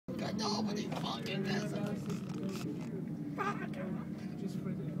Nobody fucking listens. Fuck.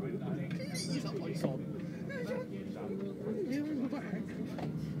 He's not my son.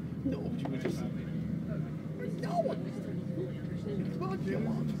 Nobody would listen. No one listens. Come on, come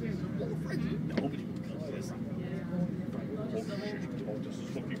on. All friends. Nobody would listen. Oh shit, oh, this is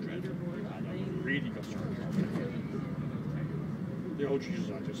fucking dreadful. I really got started. The oh Jesus,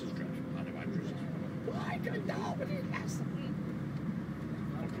 this is dreadful. I know I'm Jesus. Why could nobody listen?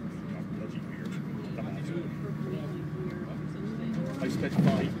 Fucking bloody weird. I spent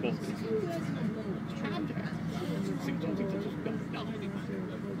 5 months. Calm down. Think something that just nobody.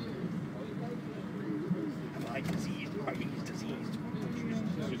 Am I diseased? Are you diseased? Jesus.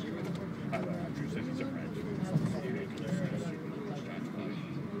 I know Andrew says he's a friend.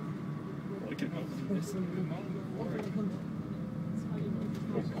 I can help.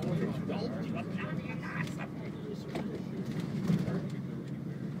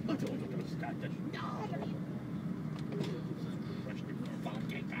 I don't understand it.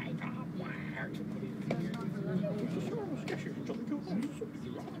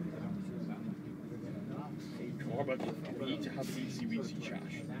 Nobody. We need to have an easy chat.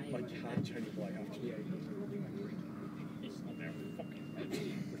 I can't tell you why I have to. He's not there fucking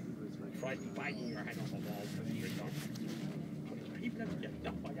frightened, banging your head on the wall for the years on. People have to get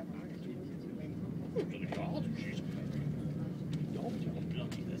up by a man. Bloody God, jeez. Nobody will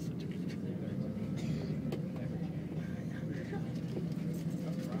bloody listen to me.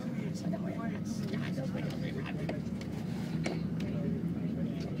 So now I can't stand up like a rabbit.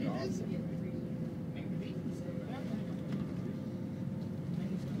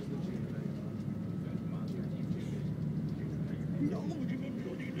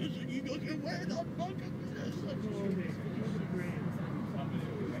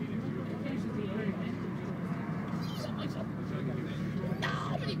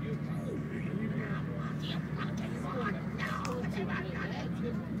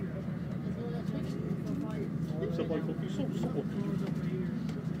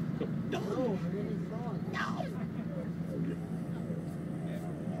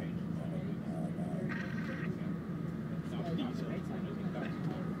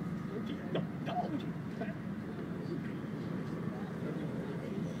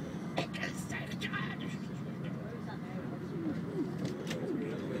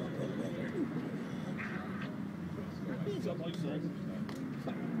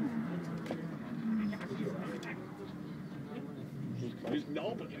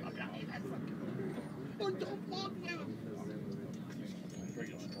 Nobody. I don't want you.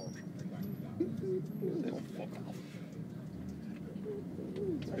 They'll fuck off.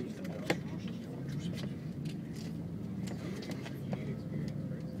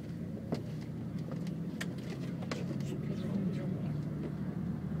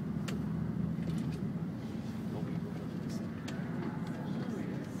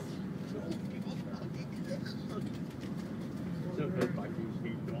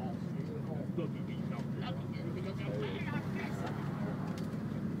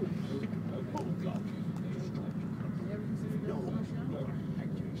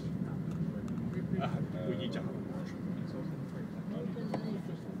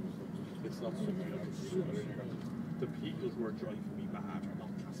 The people who are driving me mad are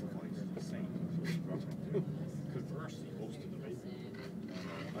not classified as the same. Conversely, most of them is.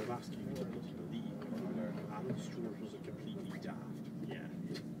 I'm asking you to believe Alan Stewart was a completely daft. Yeah.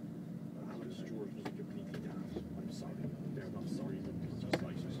 Alan Stewart was a completely daft. I'm sorry. They're not sorry, but it's just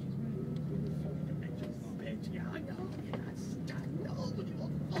like yeah, I know. Nobody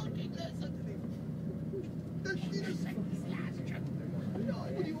will fucking listen to me. The shit is saying this last chapter.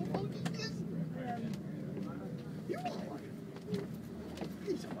 Nobody will fucking listen. You are one.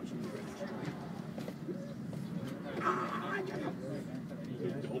 He's so much more. I don't know.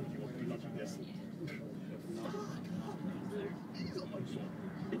 You won't be like this. He's so much more.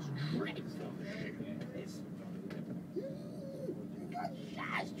 It's dreadful. It's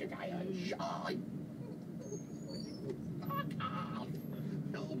yesterday I shine. Fuck off.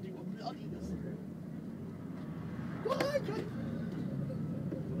 Nobody will bloody listen. Why?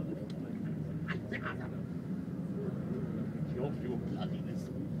 You bloody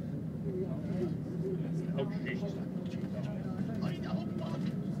listen. Oh, Jesus. I know,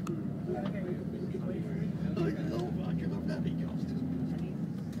 but you're the very justice.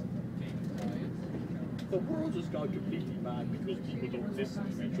 The world has gone completely mad because people don't listen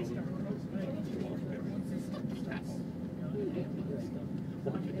to each other.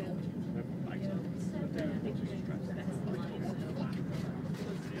 What you know,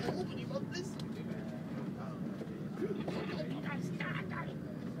 nobody will listen.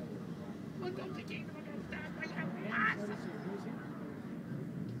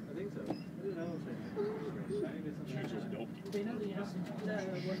 God,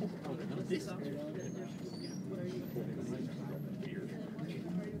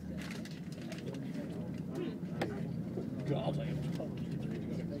 I am talking to you.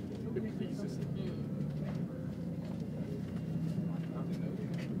 It pleases me.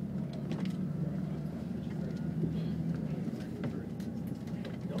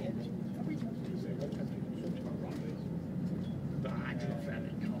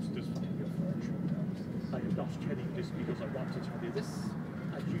 I'm not telling this because I want to tell you this,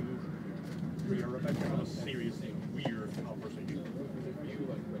 and we are about to have a seriously weird conversation.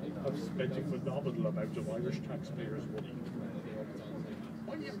 I've spent a phenomenal amount of Irish taxpayers' money.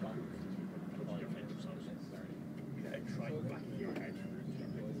 Why do you not? What's your favourite sauce? Yeah, try back in your head.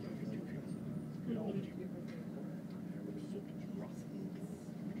 No, you.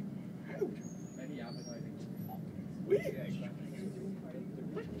 How? Any appetizing? Which?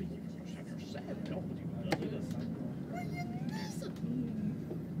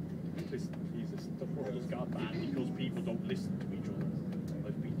 The world has gone bad because people don't listen to each other.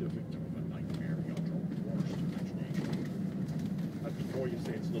 I've been the victim of a nightmare beyond your worst imagination. And before you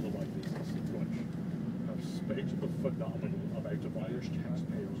say it's none of my business, right, I've spent a phenomenal amount of Irish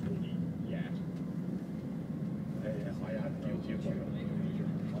taxpayers' money yet. I am guilty of it.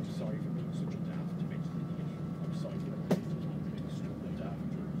 I'm sorry for being such a daft idiot. I'm sorry for being stupid daft.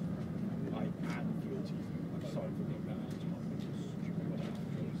 I am guilty. I'm sorry for being stupid daft.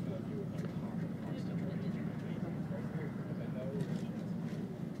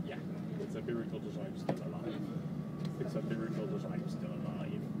 It's a miracle that I'm still alive. It's a miracle that I'm still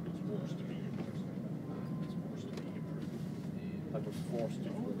alive. It's worse to be in prison. It's worse to be in prison. I was forced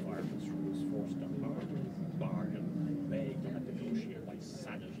into requirements rules, forced to bargain, beg, and negotiate my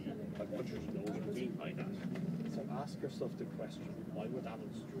sanity. And what you know what I mean by that. So ask yourself the question, why would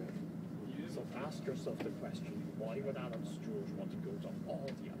Alan Stewart? So ask yourself the question, why would Alan Stewart want to go to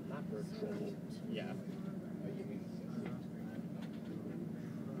all the elaborate trouble? Yeah.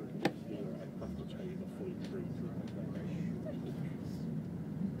 I have to tell you the full truth.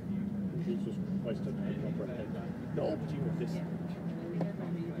 Jesus Christ, I can't comprehend that. Nobody would listen.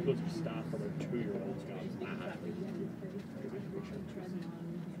 Bloody staff and their 2-year-olds got mad.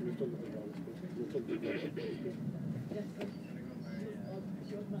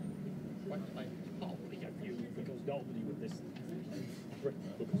 Nobody got you because nobody would listen.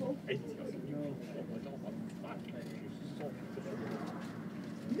 Because atheism, you can I don't want fucking so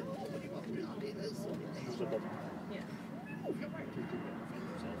nobody will really listen.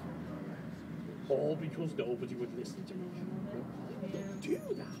 All because nobody would listen to me. Don't do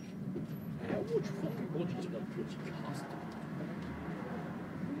that. How much fucking money did that bloody cost?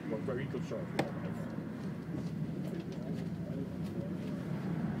 We're very conservative.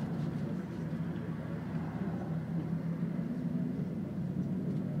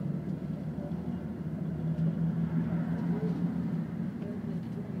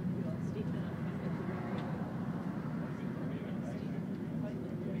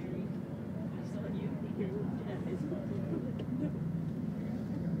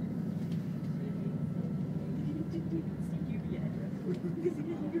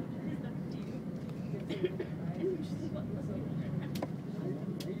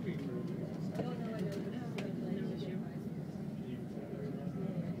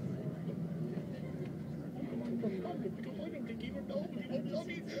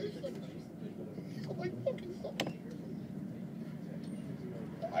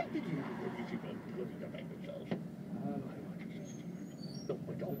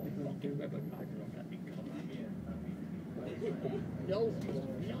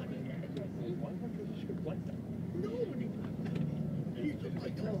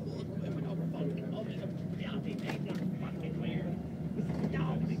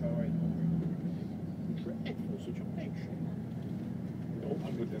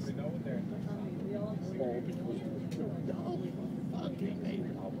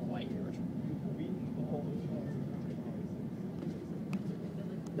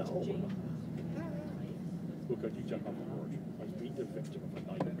 Look, I need to have a word. I've been the victim of a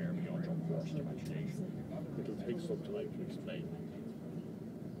nightmare beyond your worst imagination. It'll take some time to explain.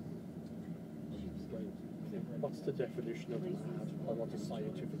 What's the definition of mad? I want a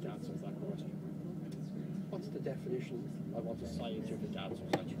scientific answer to that question. What's the definition? I want a scientific answer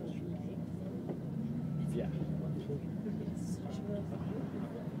to that question. Yeah.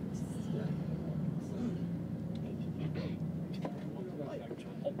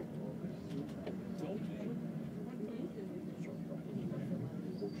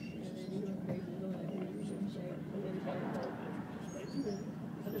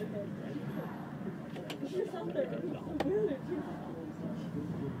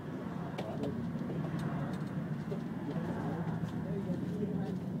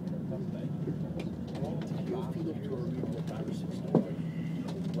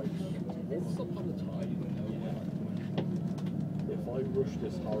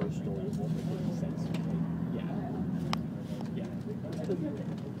 this horror story won't make any sense. Yeah. Yeah.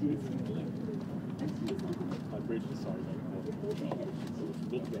 I'm really sorry about that.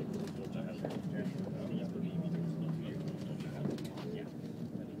 Look at